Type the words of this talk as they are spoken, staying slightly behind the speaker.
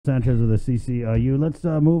Sanchez of the CCU. Let's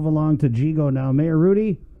move along to Jigo now. Mayor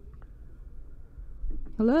Rudy?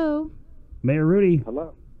 Hello? Mayor Rudy?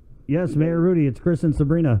 Hello. Yes, Mayor Rudy. It's Chris and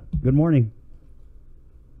Sabrina. Good morning.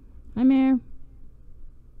 Hi, Mayor.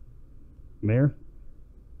 Mayor?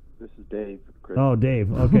 This is Dave. Chris. Oh,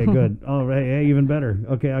 Dave. Okay, good. Oh, hey, even better.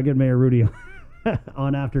 Okay, I'll get Mayor Rudy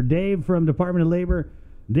on after. Dave from Department of Labor.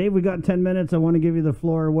 Dave, we got 10 minutes. I want to give you the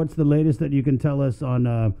floor. What's the latest that you can tell us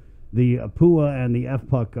on the PUA and the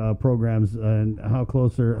FPUC programs and how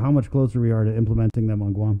much closer we are to implementing them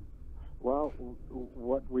on Guam? Well,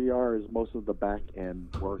 what we are is most of the back end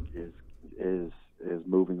work is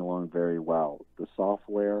moving along very well. The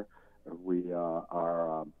software, we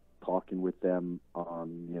are talking with them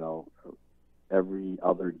on every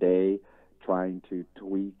other day, trying to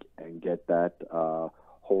tweak and get that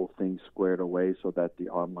whole thing squared away so that the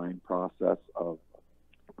online process of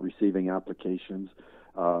receiving applications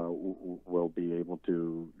will be able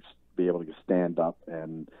to stand up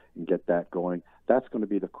and get that going. That's going to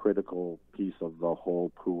be the critical piece of the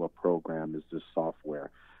whole PUA program is this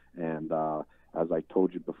software. And as I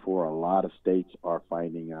told you before, a lot of states are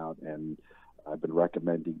finding out, and I've been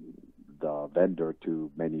recommending the vendor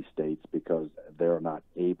to many states because they're not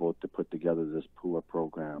able to put together this PUA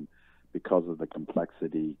program because of the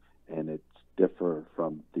complexity, and it's different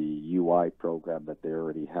from the UI program that they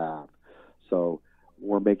already have. So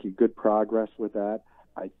we're making good progress with that.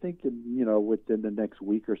 I think within the next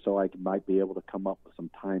week or so, I might be able to come up with some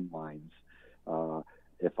timelines.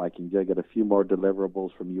 If I can get a few more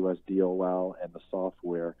deliverables from USDOL and the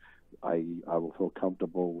software, I will feel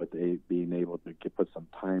comfortable with being able to put some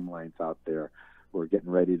timelines out there. We're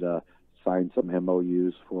getting ready to sign some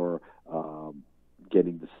MOUs for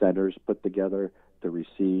getting the centers put together to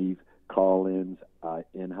receive call-ins,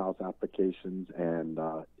 in-house applications, and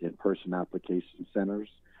in-person application centers.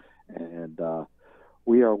 And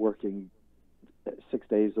we are working 6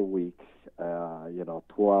 days a week,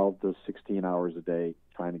 12 to 16 hours a day,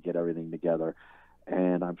 trying to get everything together.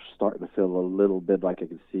 And I'm starting to feel a little bit like I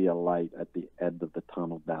can see a light at the end of the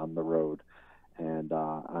tunnel down the road. And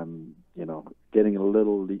I'm, getting a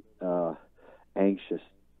little anxious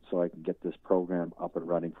so I can get this program up and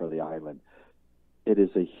running for the island. It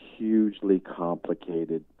is a hugely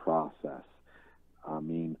complicated process. I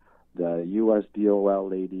mean, the USDOL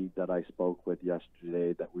lady that I spoke with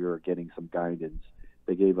yesterday that we were getting some guidance,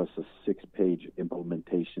 they gave us a 6-page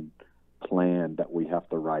implementation plan that we have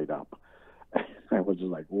to write up. I was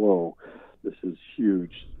just like, whoa, this is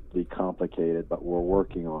hugely complicated, but we're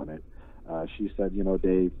working on it. She said,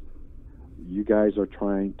 Dave, you guys are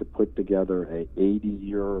trying to put together a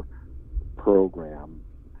 80-year program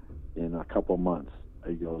in a couple months.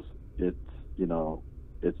 He goes, it's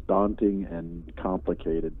daunting and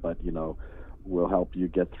complicated, but, we'll help you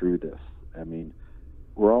get through this. I mean,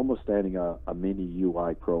 we're almost starting a mini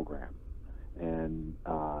UI program. And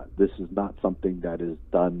this is not something that is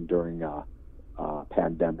done during a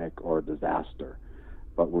pandemic or disaster,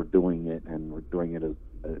 but we're doing it, and we're doing it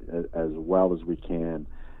as well as we can.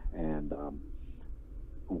 And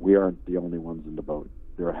we aren't the only ones in the boat.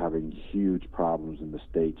 They're having huge problems in the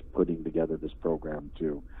States putting together this program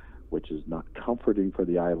too, which is not comforting for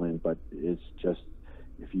the island, but it's just,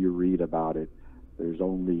 if you read about it, there's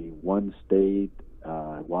only one state,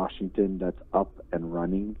 Washington, that's up and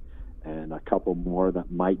running, and a couple more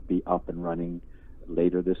that might be up and running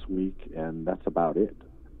later this week, and that's about it.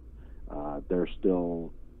 They're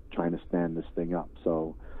still trying to stand this thing up.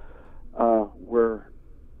 So we're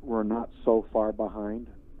not so far behind.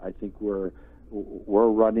 I think we're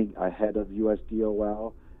running ahead of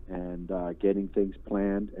USDOL and getting things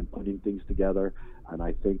planned and putting things together. And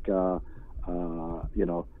I think I'm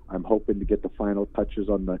hoping to get the final touches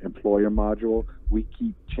on the employer module. We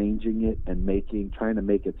keep changing it and trying to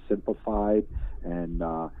make it simplified and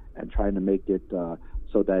trying to make it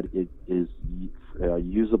so that it is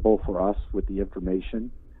usable for us with the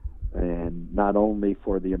information, and not only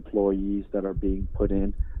for the employees that are being put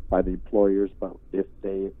in by the employers, but if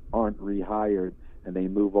they aren't rehired and they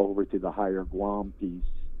move over to the higher Guam piece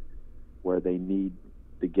where they need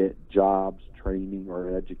to get jobs, training,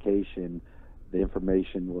 or education, the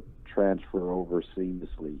information will transfer over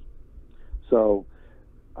seamlessly. So,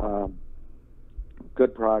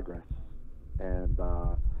 good progress, and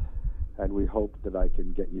we hope that I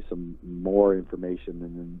can get you some more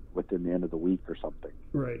information within the end of the week or something.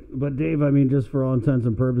 Right, but Dave, I mean, just for all intents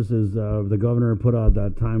and purposes, the governor put out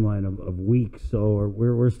that timeline of weeks, so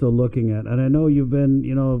we're still looking at. And I know you've been,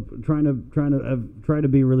 trying to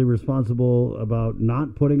be really responsible about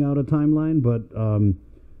not putting out a timeline, but I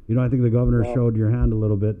think the governor showed your hand a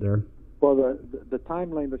little bit there. Well, the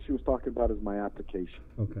timeline that she was talking about is my application.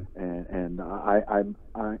 Okay. And I'm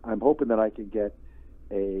hoping that I can get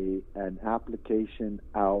an application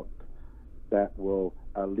out that will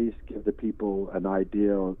at least give the people an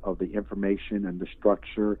idea of the information and the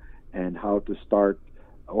structure and how to start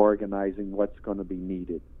organizing what's going to be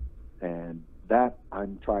needed. And that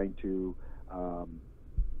I'm trying to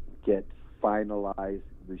get finalized,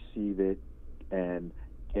 receive it, and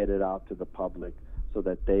get it out to the public so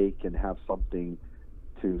that they can have something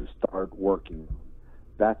to start working.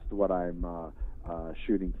 That's what I'm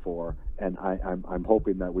shooting for, and I'm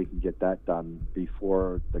hoping that we can get that done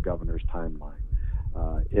before the governor's timeline.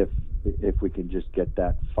 If we can just get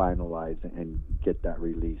that finalized and get that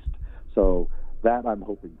released. So that I'm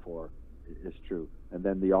hoping for is true. And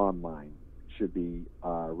then the online should be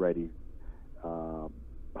ready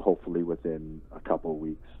hopefully within a couple of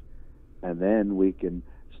weeks. And then we can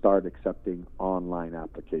start accepting online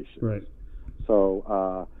applications. Right.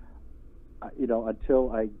 So,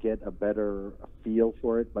 until I get a better feel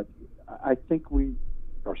for it, but I think we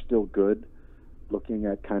are still good looking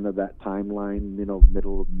at kind of that timeline,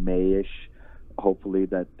 middle of May-ish, hopefully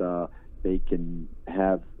that they can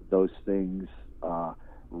have those things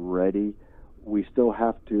ready. We still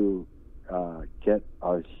have to get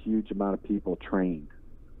a huge amount of people trained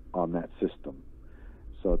on that system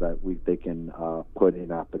so that they can put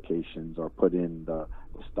in applications or put in the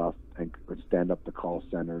stuff and stand up the call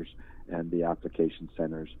centers and the application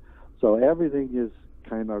centers. So everything is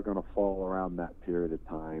kind of going to fall around that period of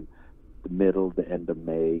time, the middle, the end of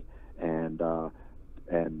May, and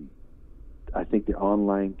I think the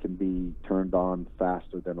online can be turned on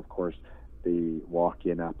faster than, of course, the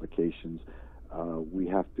walk-in applications. We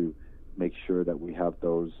have to make sure that we have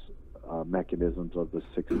those mechanisms of the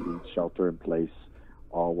 6 feet shelter in place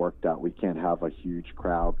all worked out. We can't have a huge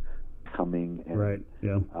crowd coming, and right.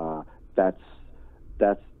 Yeah. That's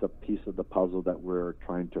the piece of the puzzle that we're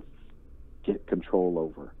trying to get control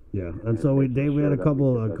over. Yeah, and so Dave, we had a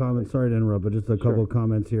couple of comments. Sorry to interrupt, but just a couple of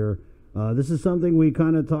comments here. This is something we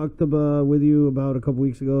kind of talked about with you about a couple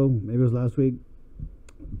weeks ago. Maybe it was last week.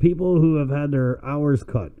 People who have had their hours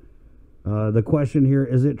cut. The question here,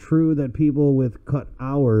 is it true that people with cut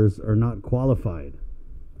hours are not qualified?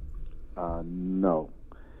 No.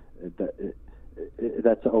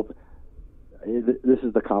 That's open. This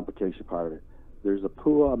is the complication part of it. There's a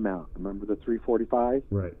PUA amount. Remember the $345?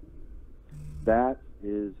 Right. That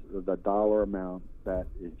is the dollar amount that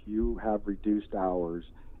if you have reduced hours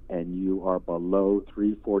and you are below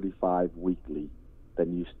 $345 weekly,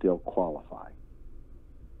 then you still qualify.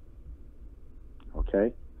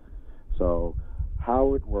 Okay? So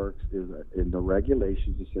how it works is in the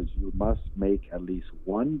regulations it says you must make at least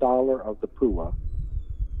 $1 of the PUA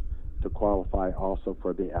to qualify also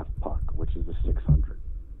for the FPUC, which is the 600.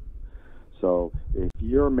 So if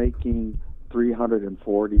you're making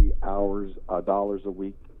 $340 dollars a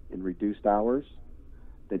week in reduced hours,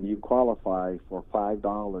 then you qualify for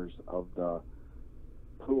 $5 of the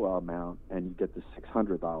PUA amount, and you get the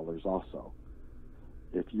 $600 also.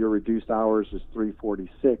 If your reduced hours is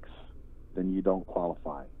 $346, then you don't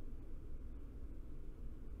qualify.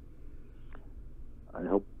 I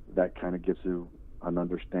hope that kind of gives you an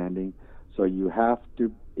understanding. So you have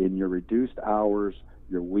to, in your reduced hours,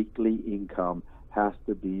 your weekly income has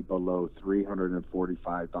to be below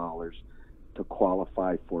 $345 to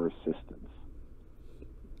qualify for assistance.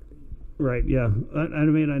 Right, yeah. I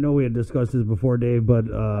mean, I know we had discussed this before, Dave, but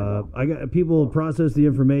I got people process the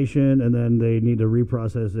information and then they need to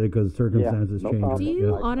reprocess it because circumstances change. Do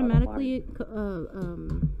you automatically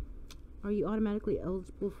are you automatically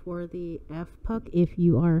eligible for the FPUC if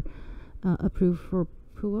you are approved for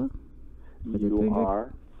PUA? You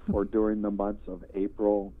are, or during the months of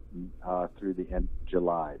April through the end of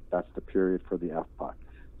July. That's the period for the FPUC.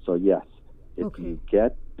 So yes, if you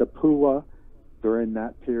get the PUA during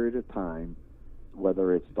that period of time,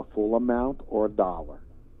 whether it's the full amount or $1,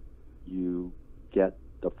 you get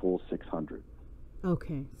the full 600.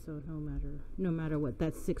 Okay, so no matter what,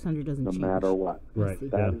 that 600 doesn't change. No matter what, right?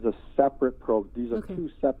 That is a separate These are two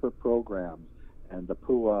separate programs, and the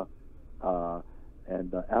PUA and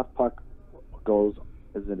the FPUC goes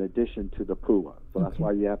as an addition to the PUA. So that's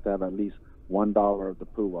why you have to have at least $1 of the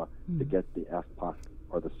PUA to get the FPUC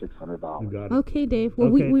or the $600. Okay, Dave. Well,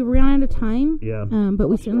 we ran out of time. Yeah. But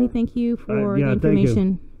we certainly thank you for the information.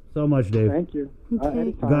 Thank you so much, Dave. Thank you.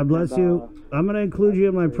 Okay. God bless you. I'm going to include you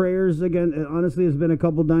in my prayers again. Honestly, it's been a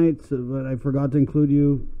couple nights, but I forgot to include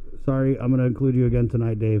you. Sorry. I'm going to include you again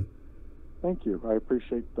tonight, Dave. Thank you. I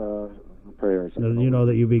appreciate the prayers. You know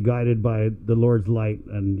that you be guided by the Lord's light,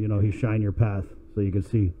 and He shine your path so you can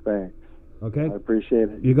see. Thanks. Okay? I appreciate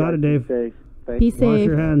it. You got it, Dave. Safe. Be Wash safe.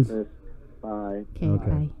 your hands. Bye. Okay,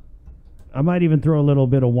 bye. I might even throw a little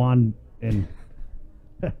bit of wand in.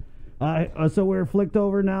 So we're flicked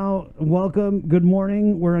over now. Welcome. Good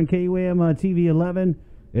morning. We're on KUAM TV 11.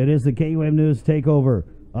 It is the KUAM News takeover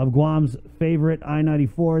of Guam's favorite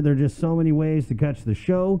I-94. There are just so many ways to catch the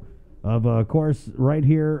show. Of course, right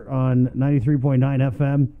here on 93.9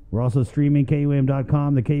 FM. We're also streaming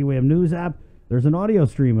KUAM.com, the KUAM News app. There's an audio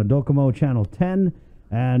stream on Docomo Channel 10.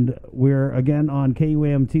 And we're, again, on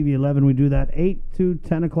KUAM TV 11. We do that 8 to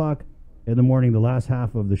 10 o'clock in the morning, the last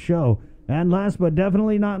half of the show. And last but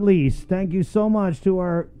definitely not least, thank you so much to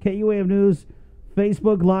our KUAM News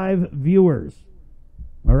Facebook Live viewers.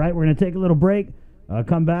 All right, we're going to take a little break,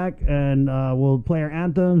 come back, and we'll play our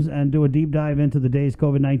anthems and do a deep dive into the day's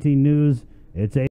COVID-19 news. It's